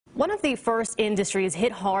One of the first industries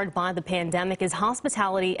hit hard by the pandemic is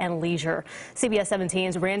hospitality and leisure. CBS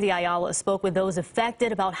 17's Randy Ayala spoke with those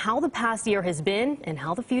affected about how the past year has been and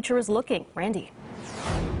how the future is looking. Randy.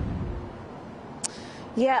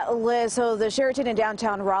 Yeah, Liz, so the Sheraton in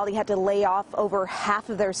downtown Raleigh had to lay off over half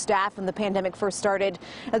of their staff when the pandemic first started.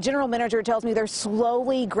 A general manager tells me they're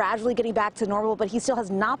slowly, gradually getting back to normal, but he still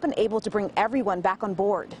has not been able to bring everyone back on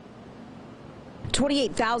board.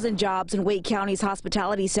 28,000 jobs in Wake County's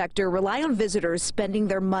hospitality sector rely on visitors spending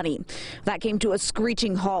their money. That came to a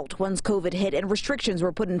screeching halt once COVID hit and restrictions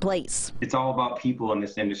were put in place. It's all about people in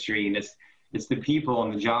this industry, and it's the people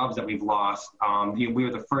and the jobs that we've lost. We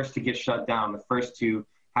were the first to get shut down, the first to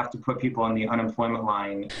have to put people on the unemployment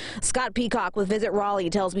line. Scott Peacock with Visit Raleigh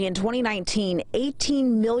tells me in 2019,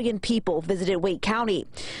 18 million people visited Wake County,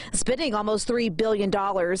 spending almost $3 billion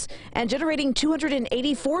and generating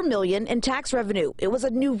 $284 million in tax revenue. It was a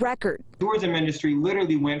new record. The tourism industry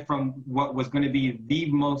literally went from what was going to be the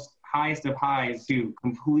most highest of highs to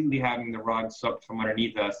completely having the rug swept from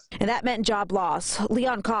underneath us. And that meant job loss.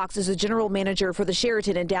 Leon Cox is the general manager for the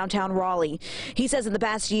Sheraton in downtown Raleigh. He says in the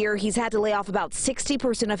past year he's had to lay off about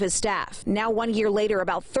 60% of his staff. Now 1 year later,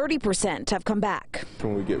 about 30% have come back.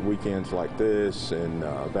 When we get weekends like this and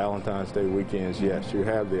Valentine's Day weekends, yes, you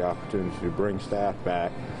have the opportunity to bring staff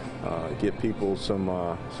back, get people some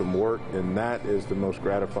work, and that is the most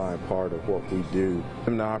gratifying part of what we do.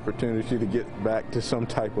 And the opportunity to get back to some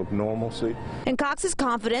type of normalcy. And Cox is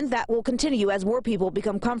confident that will continue as more people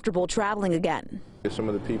become comfortable traveling again. Some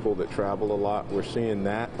of the people that travel a lot, we're seeing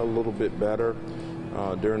that a little bit better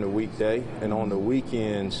during the weekday, and on the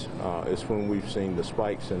weekends is when we've seen the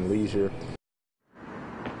spikes in leisure.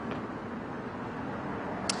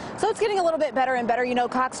 So it's getting a little bit better and better. You know,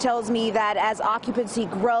 Cox tells me that as occupancy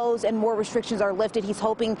grows and more restrictions are lifted, he's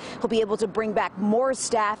hoping he'll be able to bring back more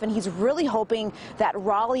staff, and he's really hoping that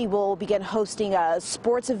Raleigh will begin hosting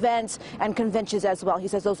sports events and conventions as well. He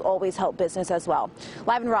says those always help business as well.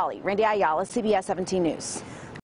 Live in Raleigh, Randy Ayala, CBS 17 News.